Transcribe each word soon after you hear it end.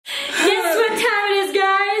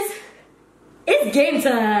It's game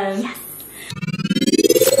time. Yes.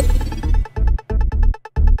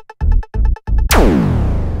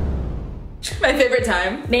 My favorite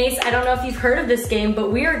time. Mace, I don't know if you've heard of this game,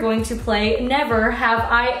 but we are going to play Never Have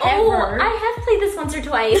I Ever. Oh, I have played this once or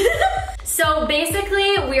twice. So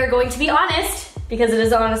basically, we are going to be honest, because it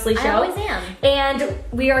is an HonestLee show. I always am. And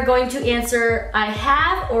we are going to answer I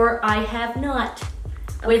have or I have not.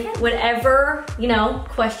 With whatever, you know,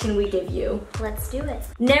 question we give you. Let's do it.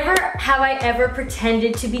 Never have I ever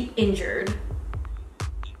pretended to be injured.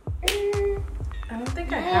 I don't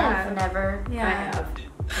think I have. Never. Yeah. I have.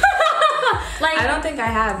 Like, I don't think I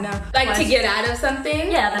have, no. Like to get out of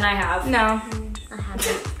something? Yeah, then I have. No.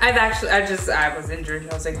 I haven't. I was injured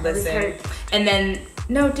and I was like, listen. And then,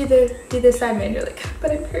 no, do the assignment. And you're like,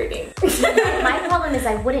 but I'm hurting. My problem is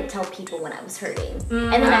I wouldn't tell people when I was hurting.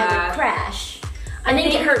 And then I would crash. And then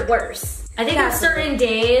it hurt worse. I think on certain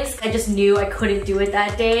days, I just knew I couldn't do it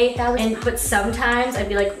that day. But sometimes I'd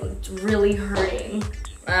be like, it's really hurting.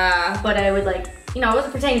 But I would like, you know, I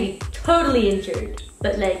wasn't pretending to be totally injured,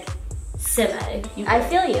 but like, semi. I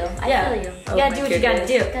feel you. I feel you. You gotta do what you gotta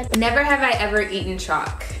do. Never have I ever eaten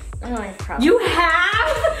chalk. Oh, I probably. You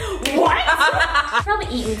have? What? Probably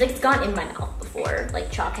eaten. Like, it's gone in my mouth before.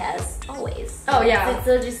 Like chalk has always. Oh yeah.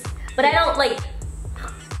 So just, but I don't like.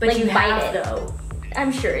 But like, you bite have it though.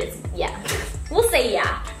 I'm sure it's We'll say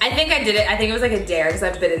yeah. I think I did it. I think it was like a dare because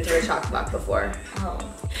I've been into a chalk block before. Oh.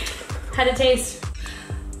 How'd it taste?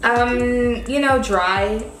 You know,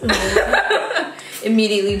 dry.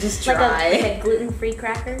 Immediately just dry. Like a gluten-free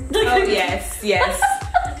cracker. Oh yes, yes.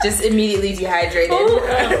 Just immediately dehydrated.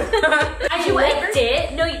 Did you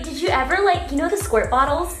ever? No. Did you ever like, you know the squirt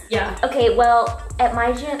bottles? Yeah. Okay. Well, at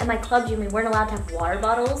my gym, at my club gym, we weren't allowed to have water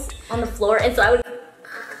bottles on the floor, and so I would.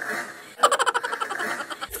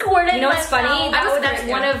 You know what's funny? That's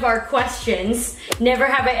one of our questions. Never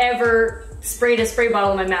have I ever sprayed a spray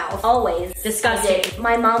bottle in my mouth. Always. Disgusting.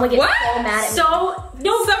 My mom would get so mad at me.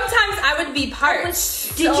 No, sometimes I would be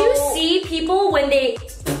parched. Did you see people when they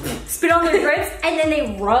spit on their grips and then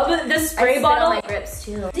they rub the spray bottle? I spit on my grips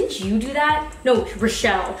too. Didn't you do that? No,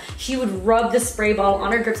 Rochelle. She would rub the spray bottle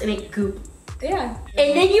on her grips and make goop. Yeah.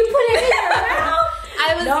 And then you put it in your mouth?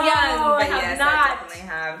 I was young, but I yes, not. I definitely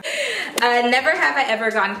have. Never have I ever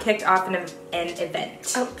gotten kicked off an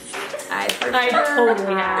event. Oh. I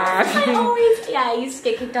totally have. I used to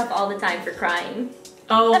get kicked off all the time for crying.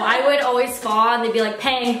 Oh, I would always fall and they'd be like,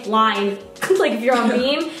 Peng, line. Like if you're on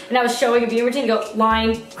beam and I was showing a beam routine, go,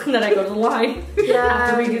 line. And then I go to the line. Yeah.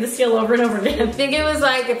 Have to redo the skill over and over again. I think it was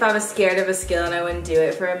like if I was scared of a skill and I wouldn't do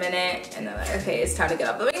it for a minute and then like, okay, it's time to get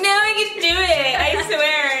up. I'm like, no, I can do it. I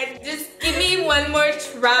swear. Just give me one more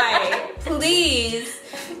try. Please.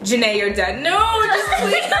 JaNay, you're done. No, just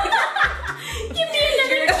please. Give me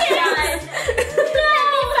another chance.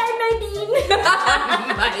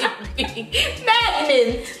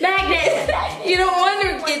 Magnet. You don't want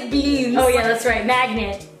to get beans. Oh yeah, that's right.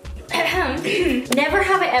 Magnet. Never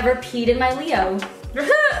have I ever peed in my Leo.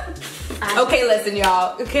 Okay, listen,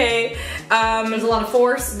 y'all. Okay, there's a lot of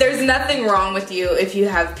force. There's nothing wrong with you if you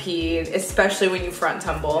have peed, especially when you front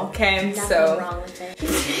tumble. Okay, nothing wrong with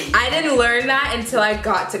it. I didn't learn that until I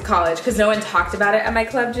got to college because no one talked about it at my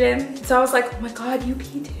club gym. So I was like, oh my god, you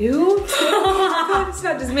pee too? God, it's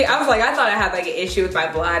not just me. I was like, I thought I had like an issue with my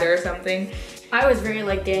bladder or something. I was very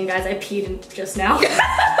like, dang guys, I peed just now.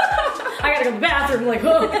 I gotta go to the bathroom, like,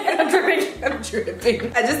 oh, I'm dripping. I'm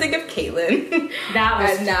dripping. I just think of Caitlin. That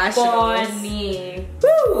was nationals. Funny.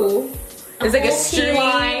 Woo! It's like a stream,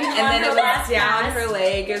 line and then it went down her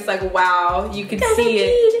leg. It was like, wow, you could see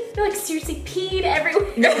it. You're like, seriously, peed everywhere.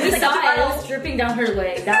 No, we saw it. It was dripping down her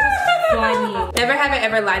leg. That was funny. Never have I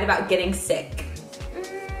ever lied about getting sick.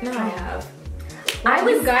 No, I have.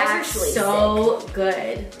 You guys are so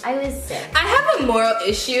good. I was sick. I have a moral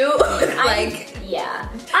issue. Yeah.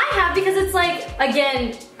 I have because it's like,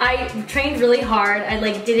 again, I trained really hard. I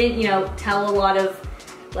like didn't, you know, tell a lot of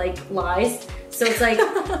like lies. So it's like,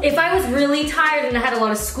 if I was really tired and I had a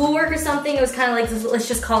lot of schoolwork or something, it was kind of like, let's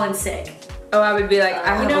just call in sick. Oh, I would be like,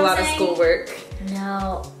 I have a lot of schoolwork.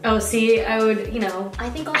 No. Oh, see, I would, you know. I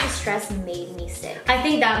think all the stress made me sick. I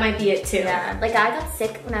think that might be it too. Yeah. Like I got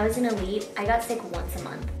sick when I was in elite. I got sick once a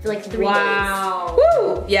month for like 3 days. Wow.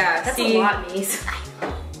 Woo! Yeah. That's a lot, Mace. I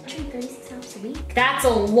know. I trained 36 hours a week. That's a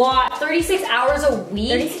lot. 36 hours a week?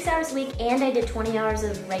 36 hours a week, and I did 20 hours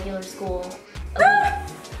of regular school a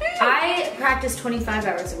week. I practiced 25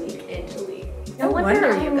 hours a week in elite. No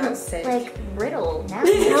wonder you got sick. Like brittle now.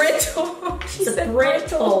 Brittle. She's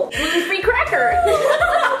brittle. Gluten-free cracker.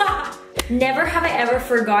 Never have I ever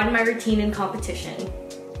forgotten my routine in competition.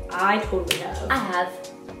 I totally have. I have.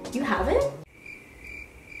 You haven't?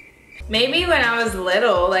 Maybe when I was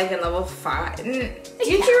little, like in level 5. Did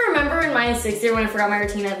you remember in my 6th year when I forgot my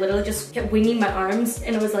routine, I literally just kept winging my arms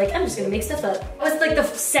and it was like, I'm just gonna make stuff up. It was like the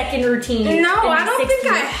second routine. No, I don't think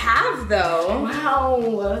I have though.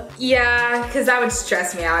 Wow. Yeah, because that would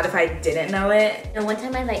stress me out if I didn't know it. And one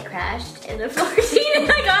time I like crashed in the floor routine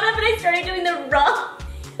and I got up and I started doing the raw.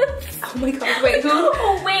 Oh my god, wait, who?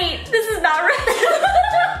 Oh wait, this is not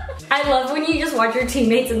right. I love when you just watch your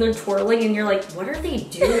teammates and they're twirling and you're like, what are they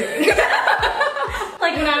doing?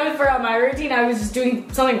 Like when I forgot my routine, I was just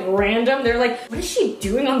doing something random. They're like, what is she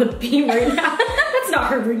doing on the beam right now? That's not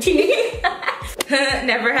her routine.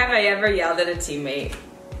 Never have I ever yelled at a teammate.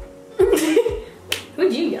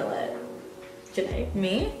 Who'd you yell at? JaNay?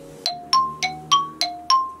 Me?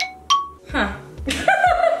 Huh.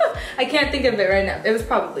 I can't think of it right now. It was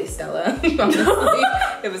probably Stella. Honestly,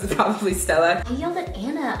 it was probably Stella. I yelled at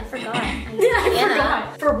Anna. I forgot. I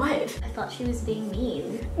forgot. For what? I thought she was being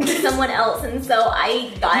mean to someone else, and so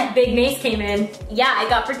I got Big Mace came in. Yeah, I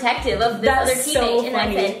got protective of this other teammate, so and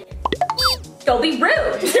funny. I said, "Don't be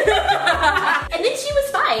rude." And then she was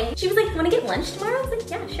fine. She was like, "Want to get lunch tomorrow?" I was like,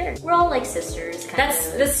 "Yeah, sure." We're all like sisters.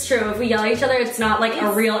 That's true. If we yell at each other, it's not like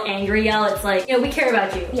a real angry yell. It's like, you know, we care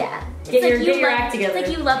about you. Yeah. Get your act together. It's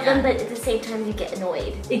like you love them, but at the same time you get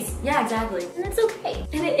annoyed. Yeah, exactly. And that's okay.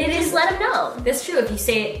 And it Just is. let them know. That's true if you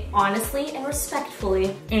say it honestly and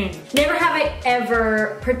respectfully. Never have I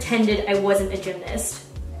ever pretended I wasn't a gymnast.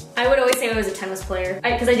 I would always say I was a tennis player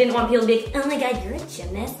because I didn't want people to be like, oh my god, you're a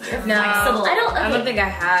gymnast. You're flexible. I don't think I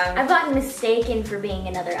have. I've gotten mistaken for being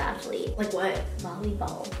another athlete. Like what?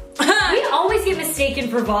 Volleyball. We always get mistaken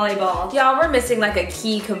for volleyball. Y'all, we're missing like a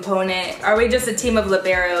key component. Are we just a team of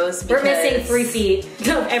liberos? We're missing 3 feet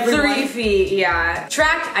of everyone. 3 feet, yeah.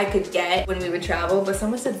 Track I could get when we would travel, but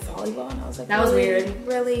someone said volleyball and I was like, that was weird.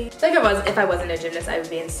 Really? Like if I wasn't a gymnast, I would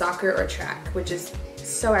be in soccer or track, which is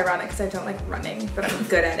so ironic because I don't like running, but I'm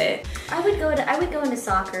good at it. I would go into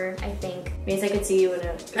soccer, I think. Means I could see you in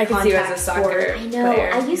a I could see you as a soccer I know.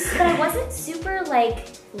 player. But I wasn't super like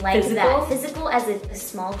Physical? that. Physical as a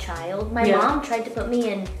small child. My mom tried to put me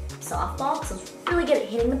in softball because I was really good at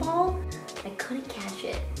hitting the ball. I couldn't catch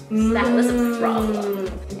it. So that was a problem.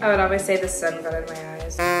 I would always say the sun got in my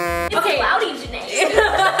eyes. It's cloudy, JaNay.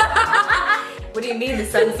 What do you mean the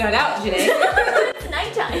sun's not out, JaNay? It's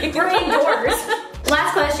nighttime. We're indoors.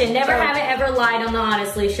 Last question. Never have I ever lied on the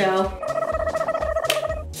HonestLee show.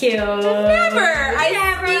 Cute. Never. I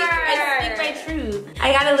speak my truth.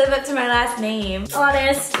 I gotta live up to my last name.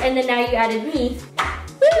 Honest. And then now you added me.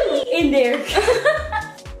 Woo, in there.